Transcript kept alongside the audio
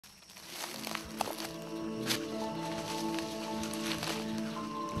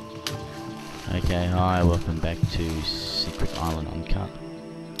Okay, hi, welcome back to Secret Island Uncut.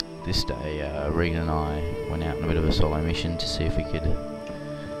 This day, Regan and I went out on a bit of a solo mission to see if we could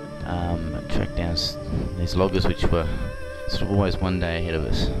track down these loggers, which were sort of always one day ahead of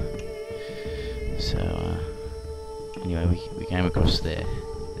us. So, anyway, we came across their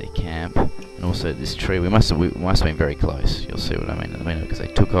camp, and also this tree. We must have been very close. You'll see what I mean in a minute, because they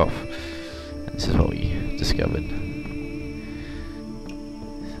took off, and this is what we discovered.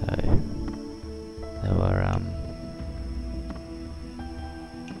 So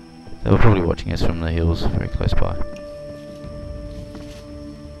they were probably watching us from the hills very close by.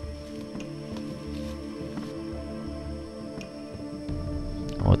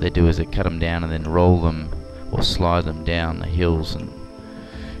 And what they do is they cut them down and then roll them or slide them down the hills and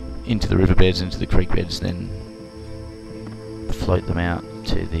into the riverbeds, into the creek beds, then float them out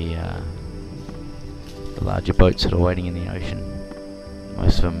to the larger boats that are waiting in the ocean.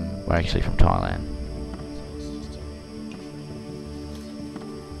 Most of them were actually from Thailand.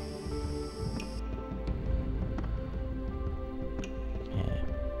 Yeah,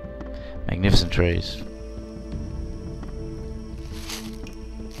 magnificent trees.